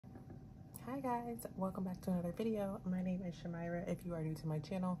Hi guys, welcome back to another video. My name is Shamira. If you are new to my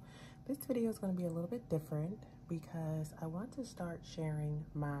channel, this video is going to be a little bit different because I want to start sharing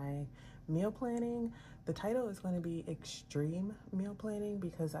my meal planning. The title is going to be Extreme Meal Planning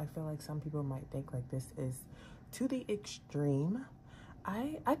because I feel like some people might think like this is to the extreme.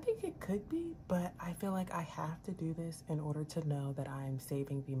 I think it could be, but I feel like I have to do this in order to know that I'm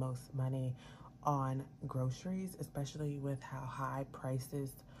saving the most money on groceries, especially with how high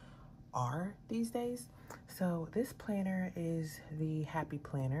prices are these days. So this planner is the Happy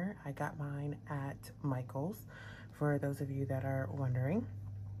Planner. I got mine at Michael's, for those of you that are wondering.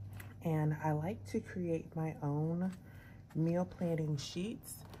 And I like to create my own meal planning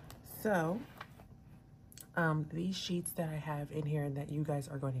sheets. So these sheets that I have in here and that you guys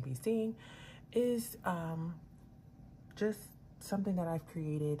are going to be seeing is just something that I've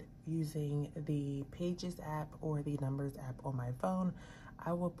created using the Pages app or the Numbers app on my phone.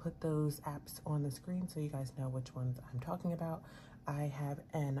 I will put those apps on the screen so you guys know which ones I'm talking about. I have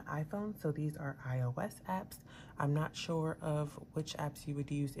an iPhone, so these are iOS apps. I'm not sure of which apps you would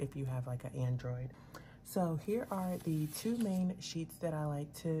use if you have like an Android. So here are the two main sheets that I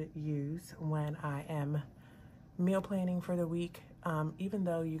like to use when I am meal planning for the week. Even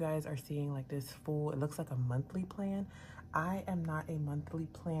though you guys are seeing like this full, it looks like a monthly plan, I am not a monthly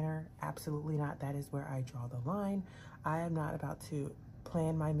planner. Absolutely not. That is where I draw the line. I am not about to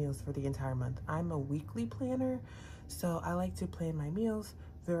plan my meals for the entire month. I'm a weekly planner, so I like to plan my meals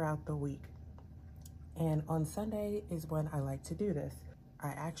throughout the week. And on Sunday is when I like to do this. I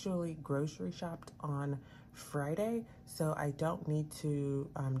actually grocery shopped on Friday, so I don't need to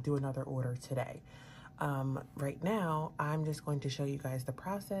do another order today. Right now, I'm just going to show you guys the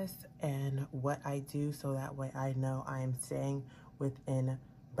process and what I do so that way I know I'm staying within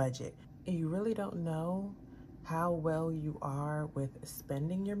budget. You really don't know how well you are with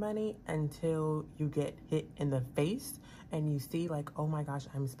spending your money until you get hit in the face and you see like, oh my gosh,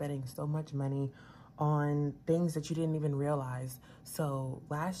 I'm spending so much money on things that you didn't even realize. So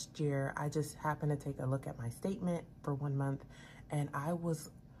last year, I just happened to take a look at my statement for 1 month and I was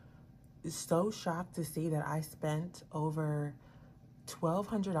so shocked to see that I spent over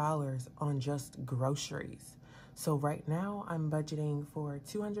 $1,200 on just groceries. So right now I'm budgeting for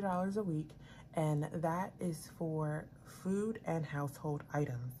 $200 a week, and that is for food and household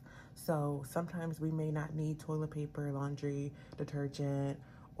items. So sometimes we may not need toilet paper, laundry, detergent,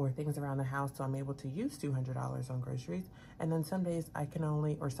 or things around the house, so I'm able to use $200 on groceries. And then some days I can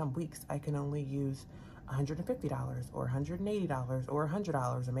only, or some weeks I can only use $150 or $180 or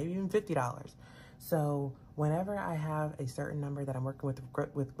 $100 or maybe even $50. So whenever I have a certain number that I'm working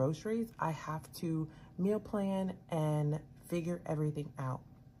with groceries, I have to meal plan and figure everything out.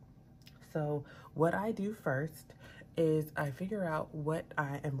 So what I do first is I figure out what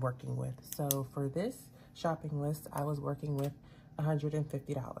I am working with. So for this shopping list, I was working with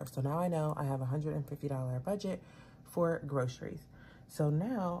 $150. So now I know I have a $150 budget for groceries. So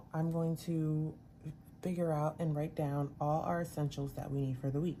now I'm going to figure out and write down all our essentials that we need for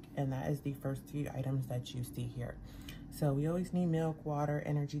the week. And that is the first few items that you see here. So we always need milk, water,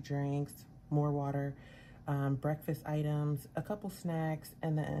 energy drinks, more water, breakfast items, a couple snacks,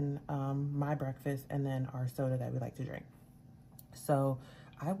 and then my breakfast, and then our soda that we like to drink. So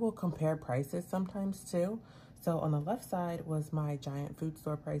I will compare prices sometimes too. So on the left side was my Giant food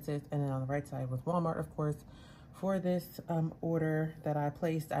store prices, and then on the right side was Walmart, of course. For this order that I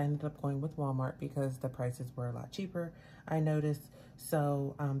placed, I ended up going with Walmart because the prices were a lot cheaper, I noticed.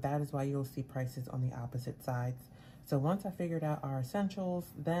 So that is why you'll see prices on the opposite sides. So once I figured out our essentials,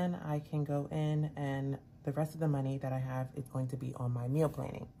 then I can go in and the rest of the money that I have is going to be on my meal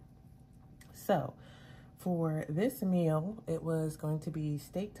planning. So for this meal, it was going to be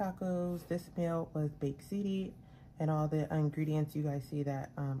steak tacos. This meal was baked ziti and all the ingredients you guys see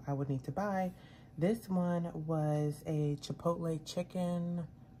that I would need to buy. This one was a Chipotle chicken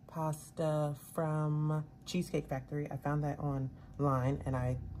pasta from Cheesecake Factory. I found that online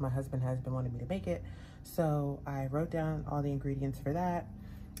and my husband has been wanting me to make it. So I wrote down all the ingredients for that.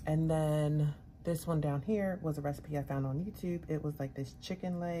 And then this one down here was a recipe I found on YouTube. It was like this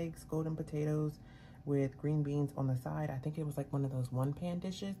chicken legs, golden potatoes with green beans on the side. I think it was like one of those one-pan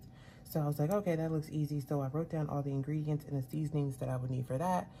dishes. So I was like, okay, that looks easy. So I wrote down all the ingredients and the seasonings that I would need for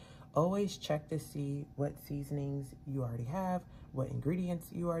that. Always check to see what seasonings you already have, what ingredients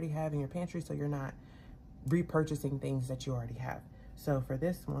you already have in your pantry, so you're not repurchasing things that you already have. So for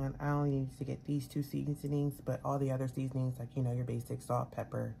this one, I only need to get these two seasonings, but all the other seasonings, like, you know, your basic salt,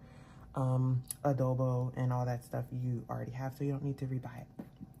 pepper, adobo, and all that stuff you already have, so you don't need to rebuy it.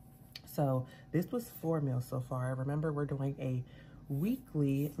 So this was 4 meals so far. Remember, we're doing a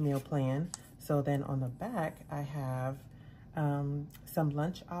weekly meal plan. So then on the back, I have some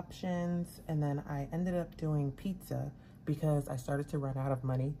lunch options, and then I ended up doing pizza because I started to run out of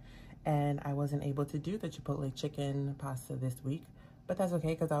money and I wasn't able to do the Chipotle chicken pasta this week, but that's okay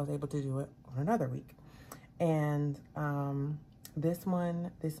because I was able to do it on another week. And this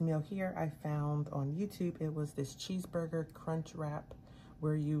meal here I found on YouTube. It was this cheeseburger crunch wrap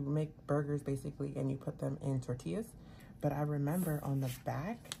where you make burgers basically and you put them in tortillas. But I remember on the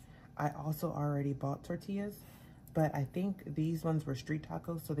back, I also already bought tortillas, but I think these ones were street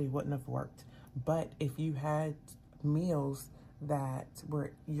tacos, so they wouldn't have worked. But if you had meals that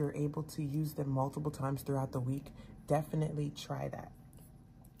you're able to use them multiple times throughout the week, definitely try that.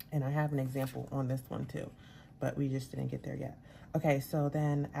 And I have an example on this one too, but we just didn't get there yet. Okay, so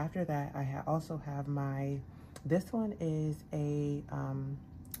then after that, I also have this one is a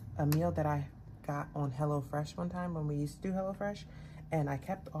meal that I got on HelloFresh one time when we used to do HelloFresh, and I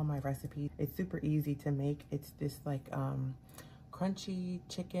kept all my recipes. It's super easy to make. It's this like crunchy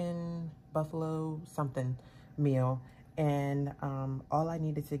chicken buffalo something meal, and all I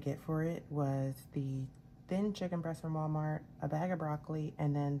needed to get for it was the thin chicken breast from Walmart, a bag of broccoli,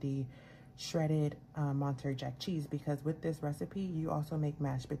 and then the shredded Monterey Jack cheese, because with this recipe you also make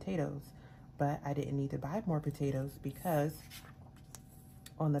mashed potatoes. But I didn't need to buy more potatoes because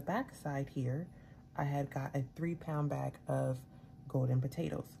on the back side here I had got a 3-pound bag of golden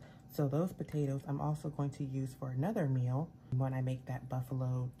potatoes. So those potatoes I'm also going to use for another meal when I make that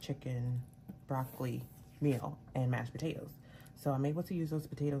buffalo chicken broccoli meal and mashed potatoes. So I'm able to use those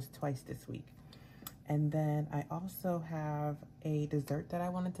potatoes twice this week. And then I also have a dessert that I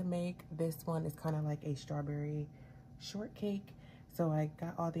wanted to make. This one is kind of like a strawberry shortcake. So I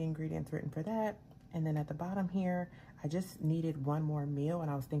got all the ingredients written for that. And then at the bottom here, I just needed one more meal.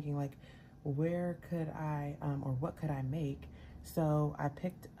 And I was thinking like, where could I, or what could I make? So I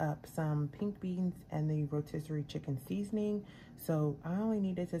picked up some pink beans and the rotisserie chicken seasoning. So I only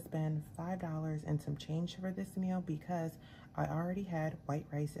needed to spend $5 and some change for this meal because I already had white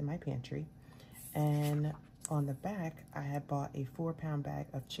rice in my pantry. And on the back, I had bought a 4-pound bag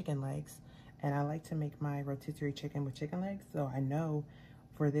of chicken legs, and I like to make my rotisserie chicken with chicken legs. So I know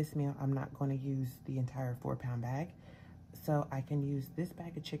for this meal, I'm not going to use the entire 4-pound bag. So I can use this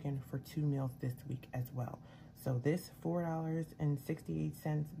bag of chicken for 2 meals this week as well. So this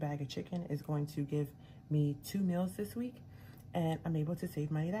 $4.68 bag of chicken is going to give me 2 meals this week, and I'm able to save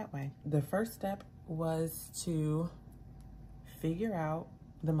money that way. The first step was to figure out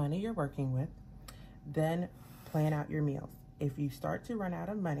the money you're working with, then plan out your meals. If you start to run out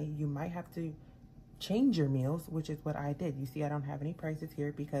of money, you might have to change your meals, which is what I did. You see, I don't have any prices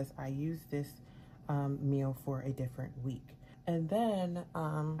here because I used this meal for a different week. And then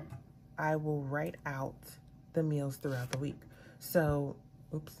I will write out the meals throughout the week. So,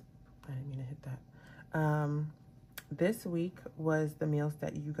 oops, I didn't mean to hit that. This week was the meals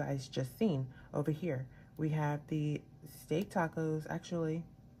that you guys just seen over here. We have the steak tacos. Actually,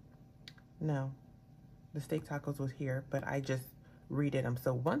 no, the steak tacos was here, but I just redid them.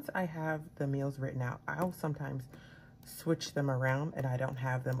 So once I have the meals written out, I'll sometimes switch them around and I don't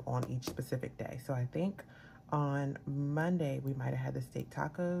have them on each specific day. So I think on Monday we might have had the steak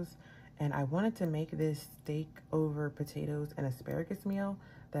tacos, and I wanted to make this steak over potatoes and asparagus meal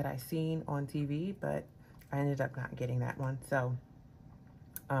that I seen on TV, but I ended up not getting that one. So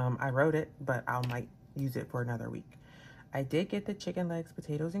I wrote it, but I might use it for another week. I did get the chicken legs,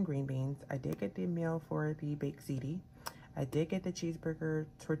 potatoes, and green beans. I did get the meal for the baked ziti. I did get the cheeseburger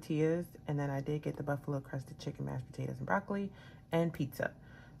tortillas, and then I did get the buffalo crusted chicken, mashed potatoes, and broccoli, and pizza.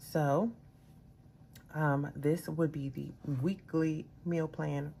 So this would be the weekly meal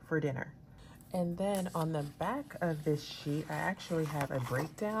plan for dinner. And then on the back of this sheet, I actually have a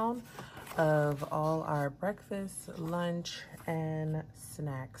breakdown of all our breakfast, lunch, and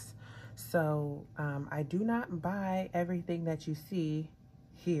snacks. So I do not buy everything that you see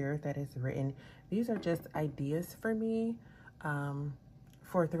here that is written. These are just ideas for me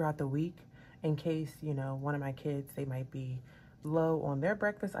for throughout the week, in case, you know, one of my kids, they might be low on their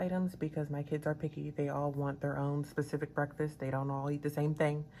breakfast items, because my kids are picky. They all want their own specific breakfast. They don't all eat the same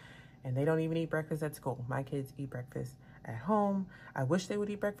thing, and they don't even eat breakfast at school. My kids eat breakfast at home. I wish they would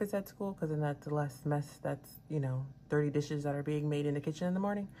eat breakfast at school, because then that's less mess. That's, you know, dirty dishes that are being made in the kitchen in the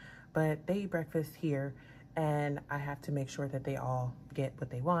morning. But they eat breakfast here, and I have to make sure that they all get what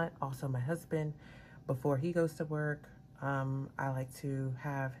they want. Also, my husband, before he goes to work, I like to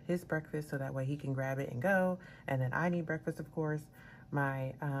have his breakfast so that way he can grab it and go. And then I need breakfast, of course.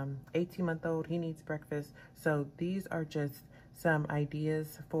 My 18-month-old, he needs breakfast. So these are just some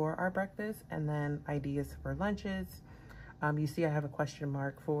ideas for our breakfast, and then ideas for lunches. You see I have a question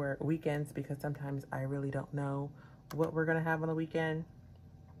mark for weekends because sometimes I really don't know what we're gonna have on the weekend.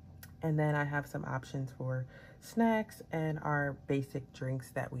 And then I have some options for snacks and our basic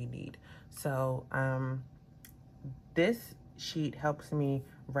drinks that we need. So this sheet helps me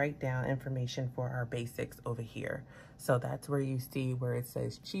write down information for our basics over here. So that's where you see where it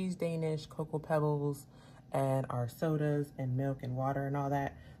says cheese Danish, Cocoa Pebbles, and our sodas and milk and water and all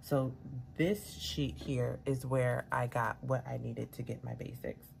that. So this sheet here is where I got what I needed to get my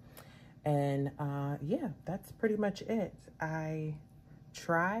basics. And yeah, that's pretty much it. I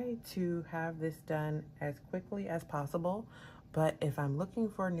try to have this done as quickly as possible, but if I'm looking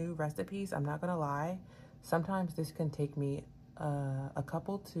for new recipes, I'm not gonna lie, sometimes this can take me a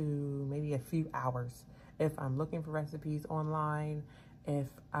couple to maybe a few hours. If I'm looking for recipes online, if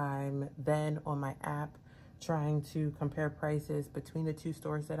I'm then on my app trying to compare prices between the two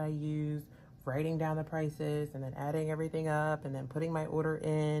stores that I use, writing down the prices and then adding everything up and then putting my order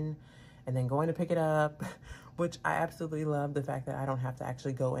in and then going to pick it up, which I absolutely love the fact that I don't have to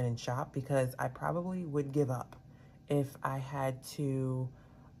actually go in and shop, because I probably would give up if I had to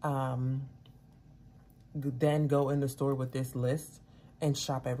then go in the store with this list and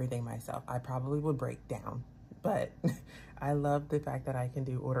shop everything myself. I probably would break down, but I love the fact that I can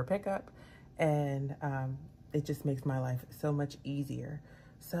do order pickup, and it just makes my life so much easier.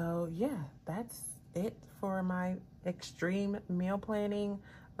 So yeah, that's it for my extreme meal planning.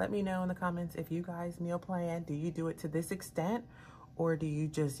 Let me know in the comments if you guys meal plan. Do you do it to this extent, or do you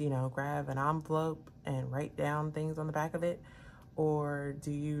just, you know, grab an envelope and write down things on the back of it? Or do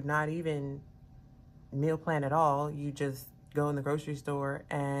you not even meal plan at all? You just go in the grocery store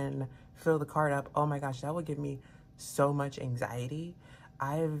and fill the cart up. Oh my gosh, that would give me so much anxiety.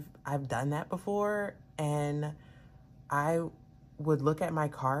 I've done that before, and I would look at my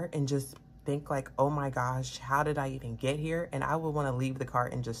cart and just think like, oh my gosh, how did I even get here? And I would want to leave the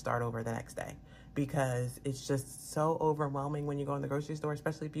cart and just start over the next day, because it's just so overwhelming when you go in the grocery store,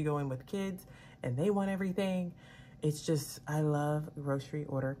 especially if you go in with kids and they want everything. It's just, I love grocery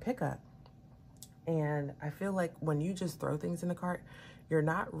order pickup. And I feel like when you just throw things in the cart, you're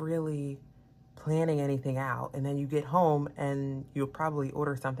not really planning anything out. And then you get home and you'll probably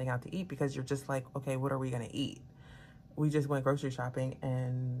order something out to eat, because you're just like, okay, what are we going to eat? We just went grocery shopping,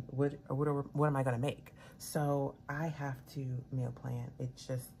 and what am I going to make? So I have to meal plan. It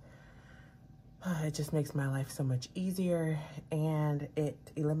just makes my life so much easier, and it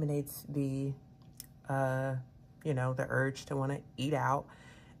eliminates the, you know, the urge to want to eat out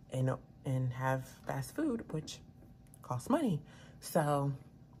and have fast food, which costs money. So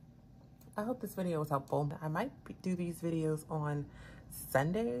I hope this video was helpful. I might do these videos on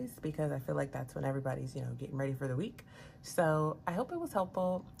Sundays, because I feel like that's when everybody's, you know, getting ready for the week. So I hope it was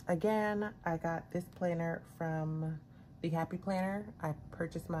helpful. Again, I got this planner from The Happy Planner. I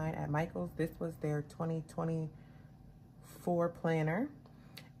purchased mine at Michael's. This was their 2024 planner.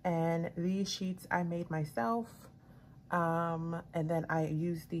 And these sheets I made myself. And then I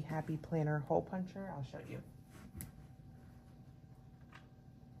used the Happy Planner hole puncher. I'll show you.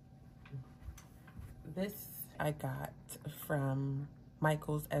 This I got from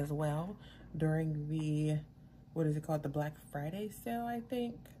Michael's as well during the, what is it called? The Black Friday sale, I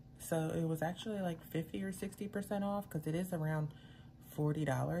think. So it was actually like 50 or 60% off, because it is around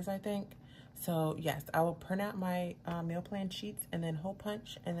 $40, I think. So yes, I will print out my meal plan sheets and then hole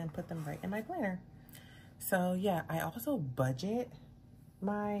punch and then put them right in my planner. So yeah, I also budget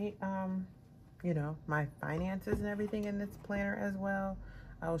my, you know, my finances and everything in this planner as well.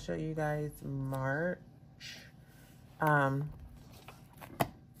 I will show you guys March,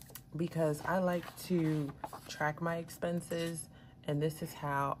 because I like to track my expenses, and this is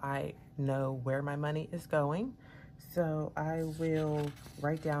how I know where my money is going. So I will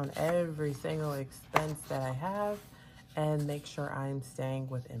write down every single expense that I have and make sure I'm staying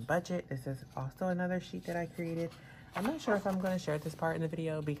within budget. This is also another sheet that I created. I'm not sure if I'm going to share this part in the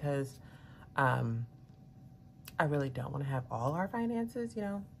video, because I really don't want to have all our finances, you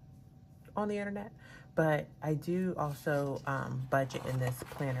know, on the internet. But I do also budget in this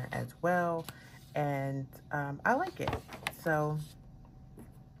planner as well, and I like it. So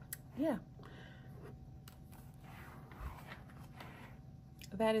yeah,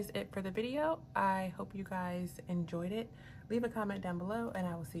 that is it for the video. I hope you guys enjoyed it. Leave a comment down below, and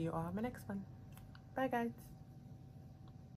I will see you all in my next one. Bye guys.